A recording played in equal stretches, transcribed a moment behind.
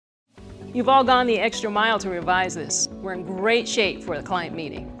You've all gone the extra mile to revise this. We're in great shape for the client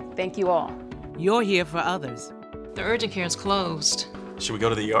meeting. Thank you all. You're here for others. The urgent care is closed. Should we go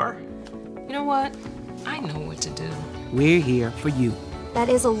to the ER? You know what? I know what to do. We're here for you. That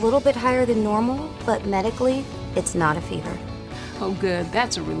is a little bit higher than normal, but medically, it's not a fever. Oh, good.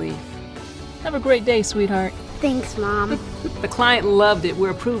 That's a relief. Have a great day, sweetheart. Thanks, Mom. The client loved it.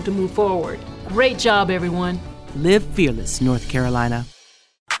 We're approved to move forward. Great job, everyone. Live fearless, North Carolina.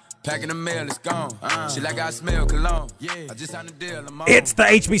 Packing the mail, it's gone. She like I smell cologne. I just signed a deal. It's the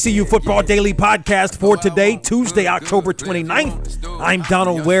HBCU Football Daily Podcast for today, Tuesday, October 29th. I'm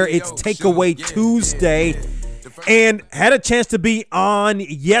Donald Ware. It's Takeaway Tuesday. And had a chance to be on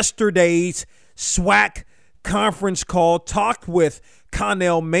yesterday's SWAC conference call. Talked with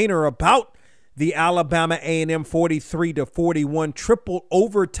Connell Maynor about the Alabama A&M 43-41 triple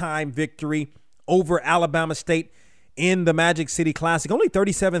overtime victory over Alabama State in the Magic City Classic. Only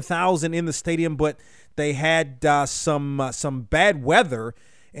 37,000 in the stadium, but they had some bad weather.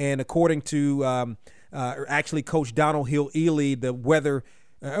 And according to actually Coach Donald Hill-Ely, the weather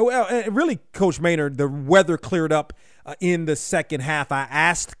really, Coach Maynor, the weather cleared up in the second half. I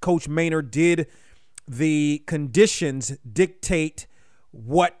asked Coach Maynor, did the conditions dictate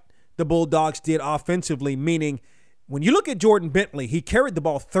what the Bulldogs did offensively? Meaning, when you look at Jordan Bentley, he carried the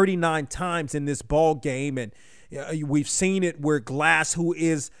ball 39 times in this ball game, and we've seen it where Glass, who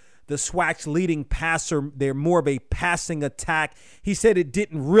is the SWAC's leading passer, they're more of a passing attack. He said it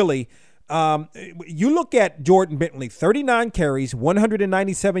didn't really. You look at Jordan Bentley, 39 carries,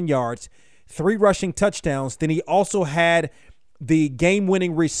 197 yards, 3 rushing touchdowns. Then he also had the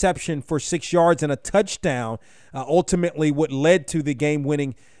game-winning reception for 6 yards and a touchdown, ultimately what led to the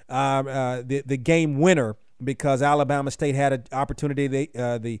game-winning, the game winner, because Alabama State had an opportunity.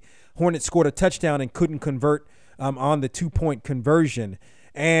 The Hornets scored a touchdown and couldn't convert on the 2-point conversion.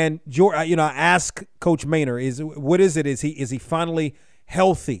 And I asked Coach Maynor, what is it? Is he finally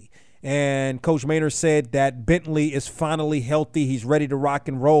healthy? And Coach Maynor said that Bentley is finally healthy. He's ready to rock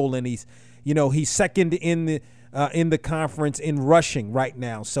and roll, and he's second in the conference in rushing right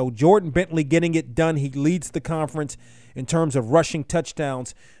now. So Jordan Bentley getting it done. He leads the conference in terms of rushing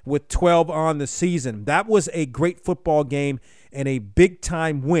touchdowns with 12 on the season. That was a great football game and a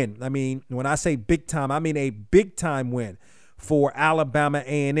big-time win. I mean, when I say big-time, I mean a big-time win for Alabama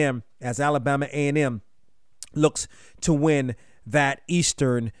A&M, as Alabama A&M looks to win that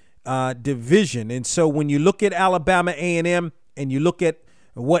Eastern division. And so when you look at Alabama A&M and you look at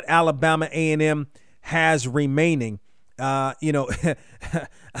what Alabama A&M has remaining, I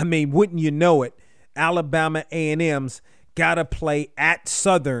mean, wouldn't you know it, Alabama A&M's got to play at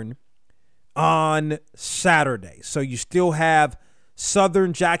Southern on Saturday. So you still have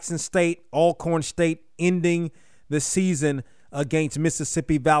Southern, Jackson State, Alcorn State ending the season against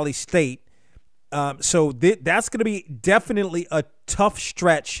Mississippi Valley State. So that's going to be definitely a tough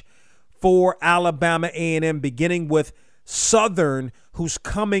stretch for Alabama A&M, beginning with Southern, who's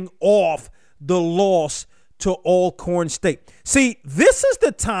coming off the loss to Alcorn State. See, this is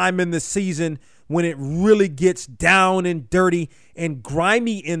the time in the season when it really gets down and dirty and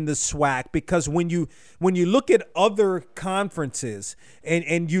grimy in the SWAC, because when you look at other conferences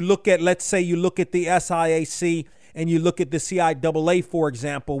and you look at, let's say you look at the SIAC and you look at the CIAA, for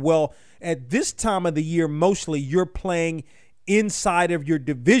example, well, at this time of the year, mostly you're playing inside of your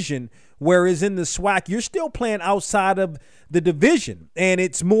division, whereas in the SWAC, you're still playing outside of the division. And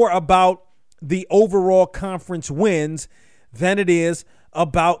it's more about the overall conference wins than it is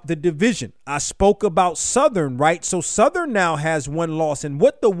about the division. I spoke about Southern, right? So Southern now has one loss. And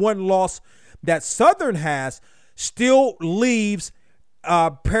what the one loss that Southern has still leaves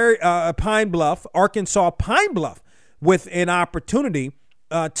Pine Bluff, Arkansas Pine Bluff, with an opportunity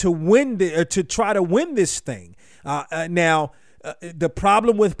to try to win this thing. Now, the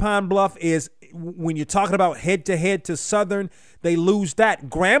problem with Pine Bluff is when you're talking about head-to-head to Southern, they lose that.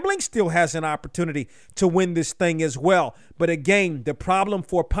 Grambling still has an opportunity to win this thing as well. But again, the problem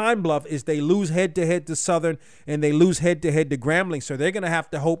for Pine Bluff is they lose head-to-head to Southern and they lose head-to-head to Grambling. So they're going to have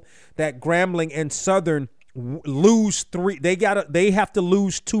to hope that Grambling and Southern lose 3. They have to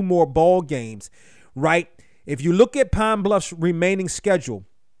lose 2 more ball games, right? If you look at Pine Bluff's remaining schedule,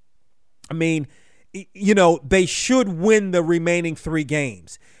 I mean, they should win the remaining 3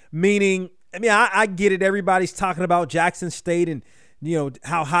 games. Meaning, I get it. Everybody's talking about Jackson State and,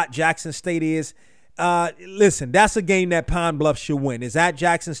 how hot Jackson State is. Listen, that's a game that Pine Bluff should win. Is at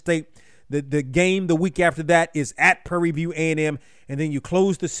Jackson State. The game the week after that is at Prairie View A&M. And then you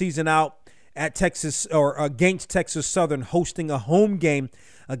close the season out at Texas or against Texas Southern, hosting a home game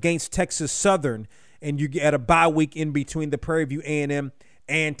against Texas Southern. And you get a bye week in between the Prairie View A&M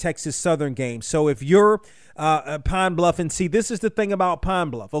and Texas Southern game. So if you're Pine Bluff, and see, this is the thing about Pine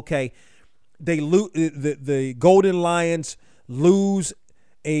Bluff. Okay, they the Golden Lions lose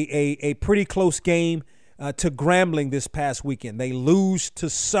a pretty close game to Grambling this past weekend. They lose to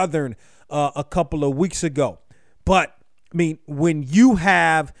Southern a couple of weeks ago. But I mean, when you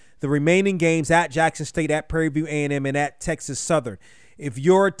have the remaining games at Jackson State, at Prairie View A&M, and at Texas Southern, if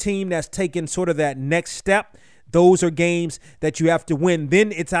you're a team that's taken sort of that next step, those are games that you have to win.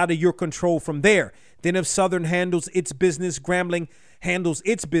 Then it's out of your control from there. Then if Southern handles its business, Grambling handles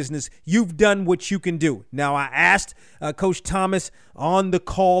its business, you've done what you can do. Now, I asked Coach Thomas on the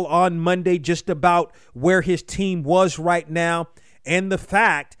call on Monday just about where his team was right now and the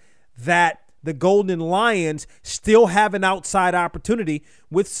fact that the Golden Lions still have an outside opportunity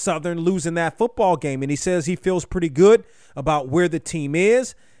with Southern losing that football game. And he says he feels pretty good about where the team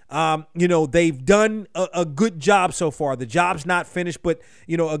is. They've done a good job so far. The job's not finished, but,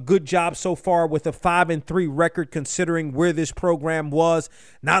 a good job so far with a 5-3 record considering where this program was,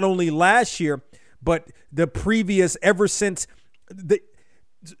 not only last year, but the previous, ever since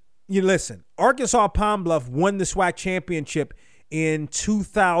listen, Arkansas Pine Bluff won the SWAC championship in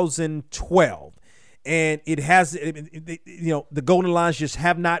 2012. And it has, the Golden Lions just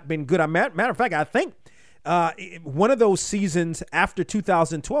have not been good. Matter of fact, I think one of those seasons after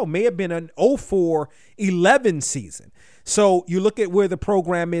 2012 may have been an 04-11 season. So you look at where the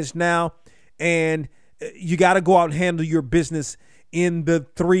program is now, and you got to go out and handle your business in the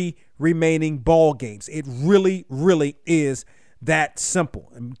 3 remaining ball games. It really, really is that simple.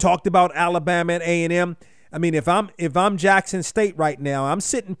 And talked about Alabama and A&M. I mean, if I'm Jackson State right now, I'm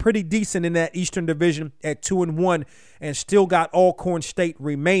sitting pretty decent in that Eastern Division at 2-1 and still got Alcorn State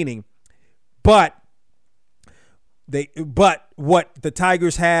remaining. But what the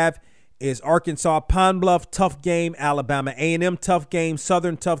Tigers have is Arkansas Pine Bluff, tough game, Alabama A&M, tough game,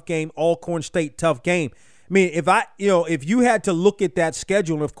 Southern, tough game, Alcorn State, tough game. I mean, if you had to look at that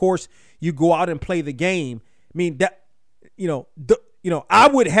schedule, and of course you go out and play the game, I mean, that, I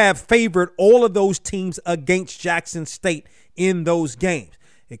would have favored all of those teams against Jackson State in those games.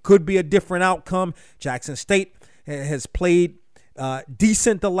 It could be a different outcome. Jackson State has played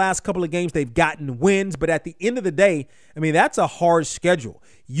decent the last couple of games. They've gotten wins, but at the end of the day, I mean, that's a hard schedule.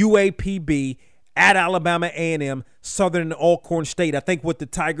 UAPB, at Alabama A&M, Southern, and Alcorn State. I think what the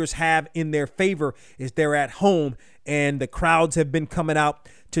Tigers have in their favor is they're at home, and the crowds have been coming out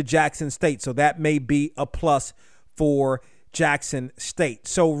to Jackson State, so that may be a plus for Jackson State.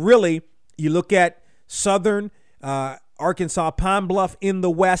 So really, you look at Southern, Arkansas Pine Bluff in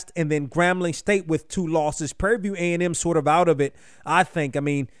the West, and then Grambling State with 2 losses. Prairie View A&M sort of out of it, I think. I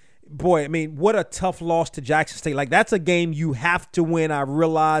mean, what a tough loss to Jackson State. Like, that's a game you have to win. I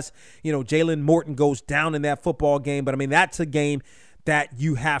realize, Jalen Morton goes down in that football game, but I mean, that's a game that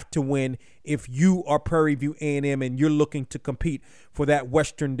you have to win if you are Prairie View A&M and you're looking to compete for that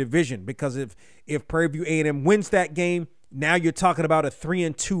Western Division. Because if Prairie View A&M wins that game, now you're talking about a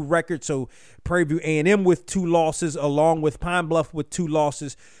 3-2 record. So Prairie View A&M with 2 losses, along with Pine Bluff with 2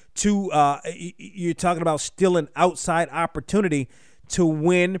 losses. You're talking about still an outside opportunity to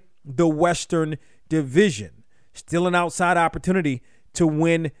win the Western Division. Still an outside opportunity to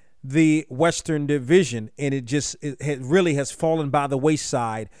win the Western Division, and it really has fallen by the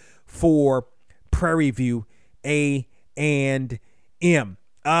wayside for Prairie View A&M.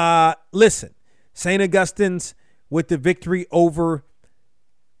 Listen, St. Augustine's with the victory over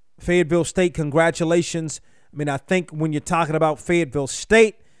Fayetteville State. Congratulations. I mean, I think when you're talking about Fayetteville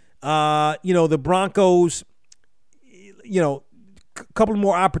State, the Broncos, a couple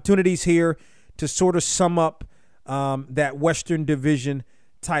more opportunities here to sort of sum up that Western Division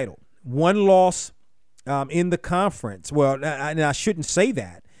title. 1 loss in the conference. Well, and I shouldn't say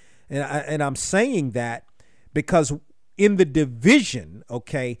that. And I'm saying that because in the division,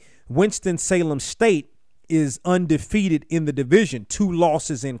 okay, Winston-Salem State is undefeated in the division, 2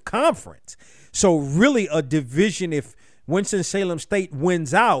 losses in conference. So really a division, if Winston-Salem State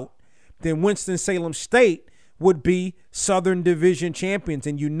wins out, then Winston-Salem State would be Southern Division champions.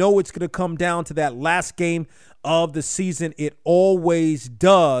 And it's going to come down to that last game of the season. It always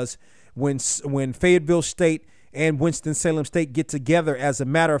does when Fayetteville State and Winston-Salem State get together. As a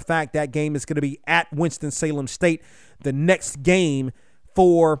matter of fact, that game is going to be at Winston-Salem State. The next game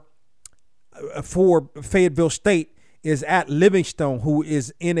for Fayetteville State is at Livingstone, who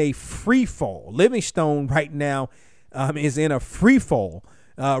is in a free fall. Livingstone right now is in a free fall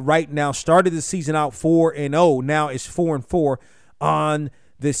right now. Started the season out 4-0. Now is 4-4 on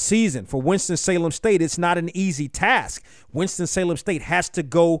this season. For Winston-Salem State, it's not an easy task. Winston-Salem State has to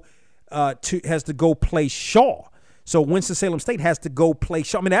go play Shaw. So Winston-Salem State has to go play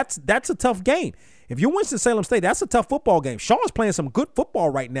Shaw. I mean, that's a tough game. If you're Winston-Salem State, that's a tough football game. Shaw is playing some good football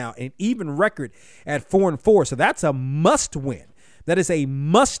right now, an even record at 4-4. So that's a must win. That is a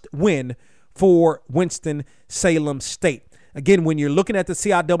must win for Winston-Salem State. Again, when you're looking at the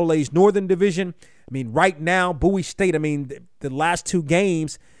CIAA's Northern Division, I mean, right now, Bowie State, I mean, the last two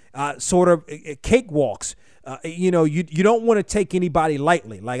games, sort of cakewalks. You don't want to take anybody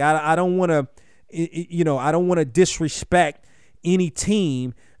lightly. Like, I don't want to, I don't want to disrespect any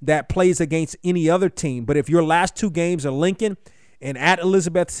team that plays against any other team. But if your last two games are Lincoln and at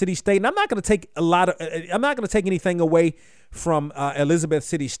Elizabeth City State, and I'm not going to take anything away from Elizabeth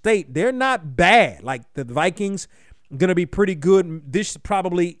City State. They're not bad. Like, the Vikings going to be pretty good. This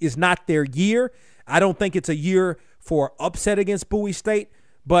probably is not their year. I don't think it's a year for upset against Bowie State,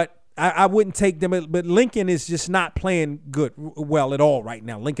 but I wouldn't take them. But Lincoln is just not playing well at all right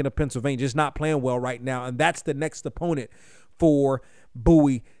now. Lincoln of Pennsylvania just not playing well right now, and that's the next opponent for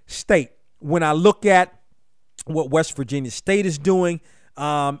Bowie State. When I look at what West Virginia State is doing,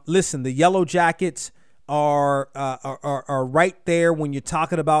 listen, the Yellow Jackets are right there when you're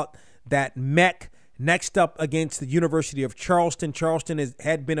talking about that MEC. Next up against the University of Charleston. Charleston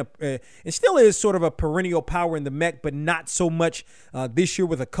had been it still is sort of a perennial power in the MEC, but not so much this year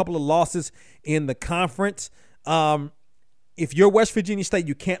with a couple of losses in the conference. If you're West Virginia State,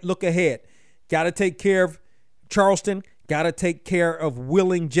 you can't look ahead. Got to take care of Charleston. Got to take care of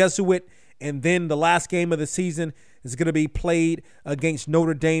Wheeling Jesuit. And then the last game of the season is going to be played against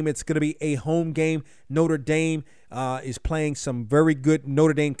Notre Dame. It's going to be a home game. Notre Dame is playing some very good.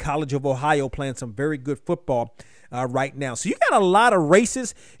 Notre Dame College of Ohio playing some very good football right now. So you got a lot of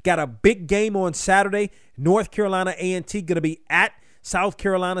races. Got a big game on Saturday. North Carolina A&T going to be at South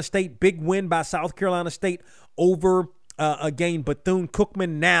Carolina State. Big win by South Carolina State over again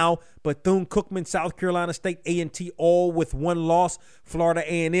Bethune-Cookman. Now Bethune-Cookman, South Carolina State, A&T all with one loss. Florida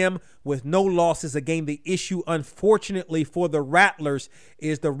A&M with no losses. Again, the issue, unfortunately, for the Rattlers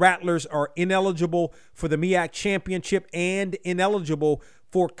is the Rattlers are ineligible for the MEAC championship and ineligible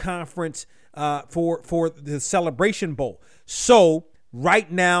for conference for the Celebration Bowl. So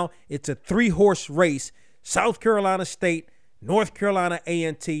right now it's a 3-horse race. South Carolina State, North Carolina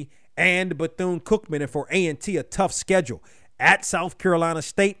A&T, and Bethune-Cookman. And for A&T, a tough schedule at South Carolina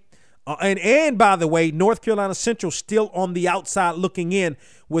State. And by the way, North Carolina Central still on the outside looking in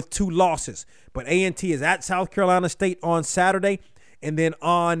with 2 losses. But A&T is at South Carolina State on Saturday. And then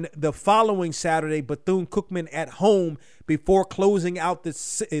on the following Saturday, Bethune-Cookman at home before closing out the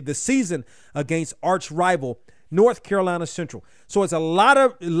season against arch rival North Carolina Central. So it's a lot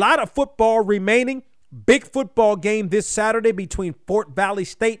of football remaining. Big football game this Saturday between Fort Valley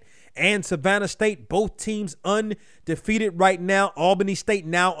State and Savannah State. Both teams undefeated right now. Albany State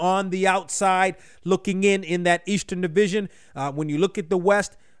now on the outside looking in that Eastern Division. When you look at the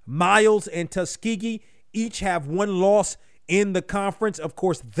West, Miles and Tuskegee each have 1 loss in the conference. Of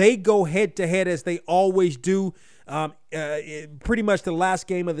course, they go head-to-head as they always do pretty much the last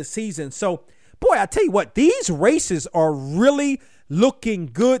game of the season. So, boy, I tell you what, these races are really looking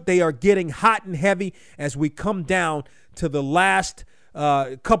good. They are getting hot and heavy as we come down to the last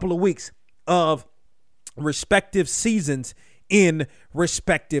couple of weeks of respective seasons in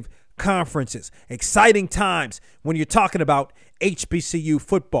respective conferences. Exciting times when you're talking about HBCU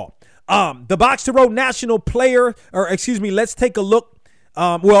football. The Box to Row National Player, let's take a look.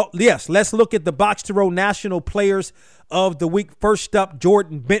 Let's look at the Box to Row National Players of the Week. First up,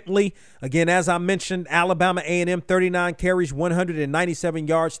 Jordan Bentley. Again, as I mentioned, Alabama A&M, 39 carries, 197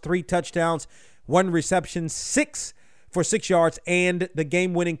 yards, 3 touchdowns, 1 reception, 6 for 6 yards, and the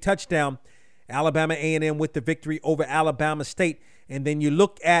game-winning touchdown. Alabama A&M with the victory over Alabama State. And then you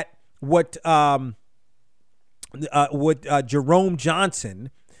look at what Jerome Johnson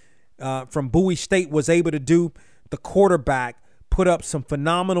from Bowie State was able to do. The quarterback put up some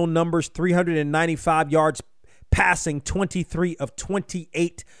phenomenal numbers, 395 yards passing, 23 of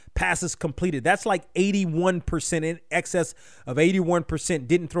 28 passes completed. That's like 81%, in excess of 81%.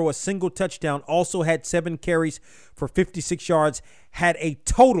 Didn't throw a single touchdown. Also had 7 carries for 56 yards. Had a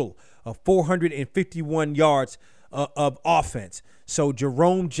total of 451 yards of offense. So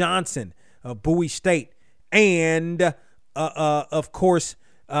Jerome Johnson of Bowie State and of course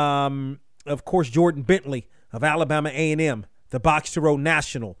Jordan Bentley of Alabama A&M, the Box to Row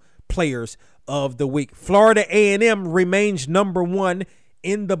National Players of the Week. Florida A&M remains number 1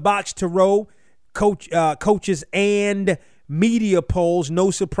 in the Box to Row coaches and media polls.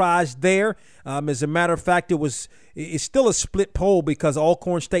 No surprise there. As a matter of fact, it's still a split poll because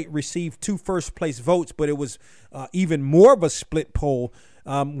Alcorn State received 2 first-place votes, but it was even more of a split poll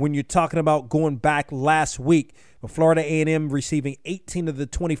when you're talking about going back last week with Florida A&M receiving 18 of the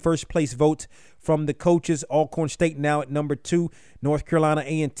 21st place votes from the coaches. Alcorn State now at number 2, North Carolina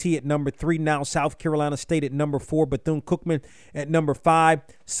A&T at number 3, now South Carolina State at number 4, Bethune-Cookman at number 5,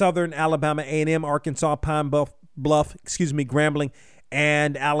 Southern Alabama A&M, Arkansas, Pine Bluff, Grambling,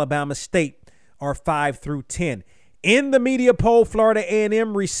 and Alabama State are 5 through 10. In the media poll, Florida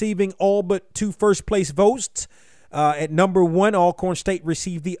A&M receiving all but 2 first-place votes. At number 1, Alcorn State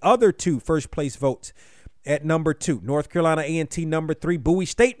received the other 2 first-place votes. At number 2, North Carolina A&T number 3. Bowie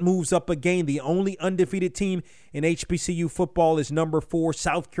State moves up again. The only undefeated team in HBCU football is number 4.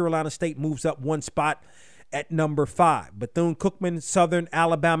 South Carolina State moves up 1 spot at number 5. Bethune-Cookman, Southern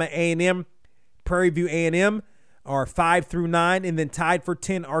Alabama A&M, Prairie View A&M are 5 through 9, and then tied for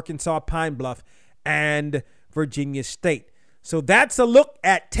 10, Arkansas, Pine Bluff, and Virginia State. So that's a look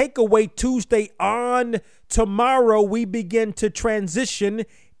at Takeaway Tuesday. On tomorrow, we begin to transition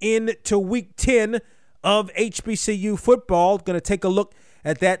into Week 10 of HBCU football. Going to take a look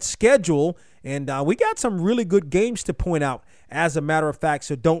at that schedule, and we got some really good games to point out, as a matter of fact,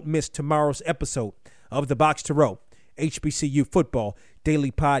 so don't miss tomorrow's episode of the Box to Row HBCU Football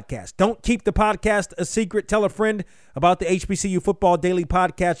Daily Podcast. Don't keep the podcast a secret. Tell a friend about the HBCU Football Daily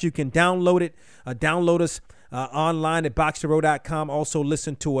Podcast. You can download it. Download us online at boxtorow.com. Also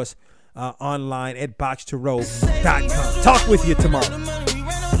listen to us online at boxtorow.com. Talk with you tomorrow.